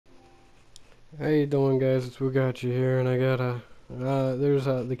How you doing, guys? It's Wugotcha here, and I got there's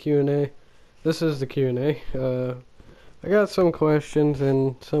the Q&A. This is the Q&A. I got some questions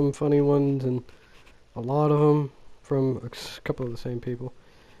and some funny ones, and a lot of them from a couple of the same people.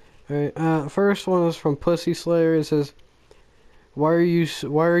 Alright, first one is from Pussy Slayer. It says, why are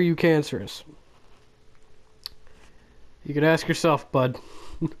you cancerous? You could ask yourself, bud.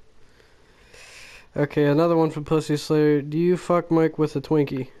 Okay, another one from Pussy Slayer. Do you fuck Mike with a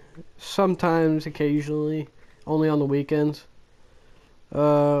Twinkie? Sometimes, occasionally, only on the weekends.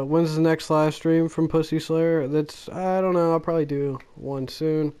 When's the next live stream from Pussy Slayer? I don't know, I'll probably do one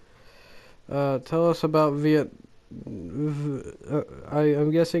soon. Tell us about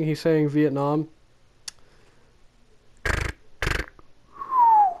I'm guessing he's saying Vietnam.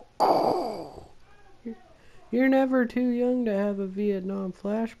 You're never too young to have a Vietnam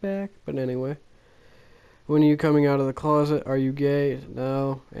flashback. But anyway. When are you coming out of the closet? Are you gay?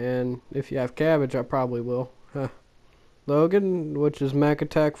 No. And if you have cabbage, I probably will. Huh. Logan, which is Mac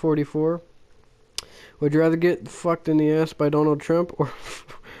Attack 44. Would you rather get fucked in the ass by Donald Trump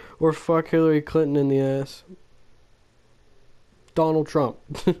or fuck Hillary Clinton in the ass? Donald Trump.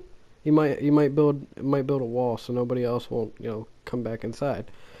 He might build a wall so nobody else won't, come back inside.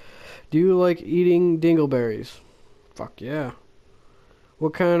 Do you like eating dingleberries? Fuck yeah.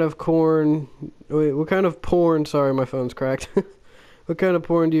 What kind of porn? Sorry, my phone's cracked. What kind of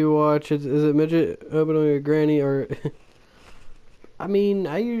porn do you watch? Is it midget opening a granny or? I mean,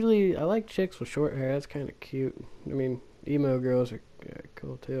 I like chicks with short hair. That's kind of cute. I mean, emo girls are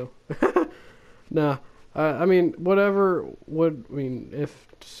cool too. Nah, I mean, whatever. If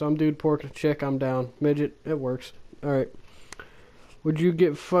some dude porked a chick, I'm down. Midget, it works. All right. Would you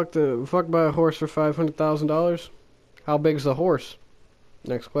get fucked by a horse for $500,000? How big's the horse?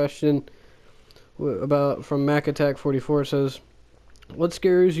 Next question, from Mac Attack 44, says, what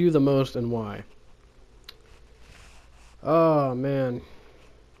scares you the most and why? Oh man,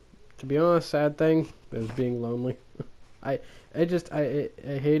 to be honest, sad thing is being lonely. I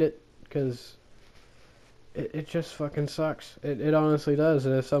hate it because it just fucking sucks. It honestly does.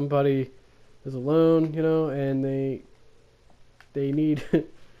 And if somebody is alone, and they need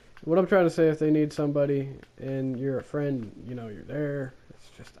what I'm trying to say, if they need somebody and you're a friend, you're there. It's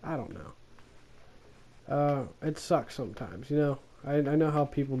just, I don't know. It sucks sometimes, I know how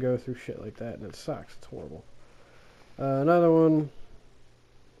people go through shit like that, and it sucks. It's horrible. Another one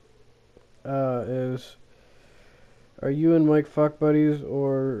is, are you and Mike fuck buddies,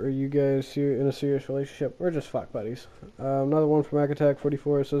 or are you guys in a serious relationship? We're just fuck buddies. Another one from Mac Attack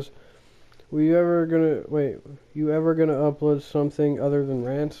 44 says, you ever gonna upload something other than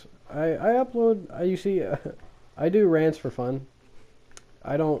rants? I do rants for fun.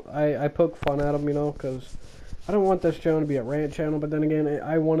 I poke fun at them, because I don't want this channel to be a rant channel, but then again,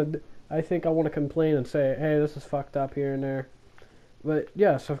 I think I want to complain and say, hey, this is fucked up here and there. But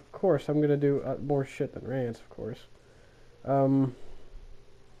yes, of course, I'm gonna do more shit than rants, of course.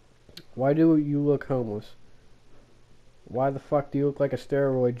 Why do you look homeless? Why the fuck do you look like a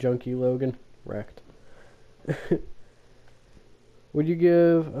steroid junkie, Logan? Wrecked. Would you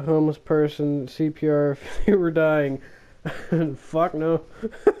give a homeless person CPR if they were dying? Fuck no.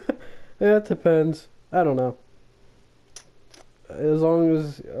 That depends. I don't know. As long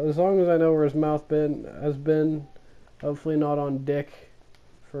as I know where his mouth has been, hopefully not on dick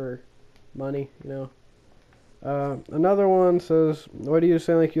for money, Another one says, why do you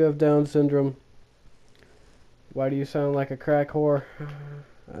sound like you have Down syndrome? Why do you sound like a crack whore?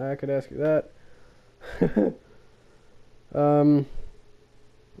 I could ask you that.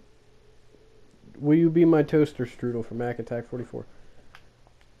 Will you be my toaster strudel from Mac Attack 44?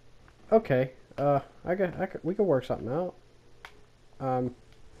 Okay. We can work something out. I'll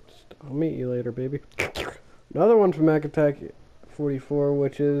meet you later, baby. Another one from Mac Attack 44,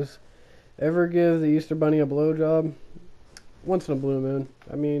 which is, ever give the Easter Bunny a blowjob? Once in a blue moon.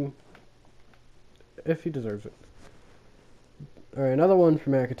 I mean, if he deserves it. Alright, another one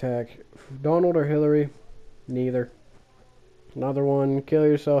from Mac Attack. Donald or Hillary? Neither. Another one, kill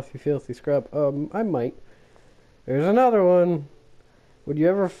yourself, you filthy scrub. I might. There's another one. Would you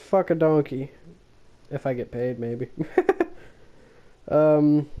ever fuck a donkey? If I get paid, maybe.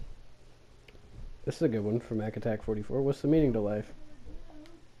 This is a good one from Mac Attack 44. What's the meaning to life?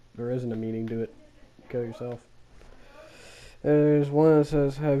 There isn't a meaning to it. Kill yourself. There's one that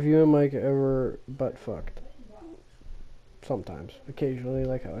says, have you and Mike ever butt fucked? Sometimes. Occasionally,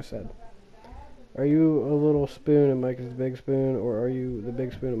 like how I said. Are you a little spoon and Mike is the big spoon, or are you the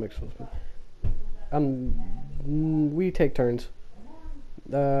big spoon and Mike's little spoon? We take turns.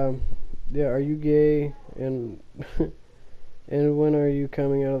 Yeah, are you gay and And when are you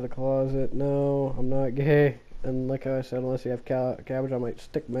coming out of the closet? No, I'm not gay. And like I said, unless you have cabbage, I might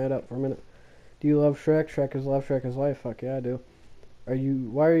stick my head up for a minute. Do you love Shrek? Shrek is love, Shrek is life. Fuck yeah, I do.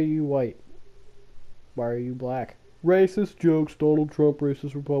 Why are you white? Why are you black? Racist jokes, Donald Trump,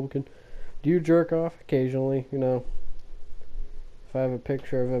 racist Republican. Do you jerk off? Occasionally, you know. If I have a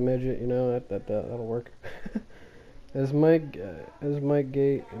picture of a midget, you know, that'll work. Is Mike gay? Is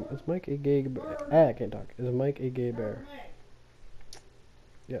Mike a gay bear? I can't talk. Is Mike a gay bear?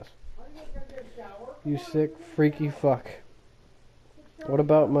 Yes. You sick freaky fuck. What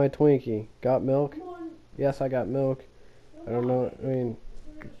about my Twinkie? Got milk? Yes, I got milk. I don't know. I mean,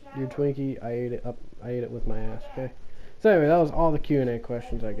 your Twinkie, I ate it up. I ate it with my ass. Okay. So anyway, that was all the Q&A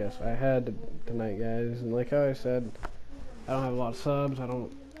questions I guess I had tonight, guys. And like I said, I don't have a lot of subs.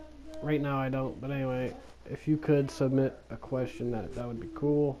 Right now I don't. But anyway, if you could submit a question, that would be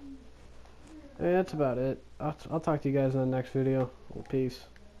cool. And that's about it. I'll talk to you guys in the next video. Peace.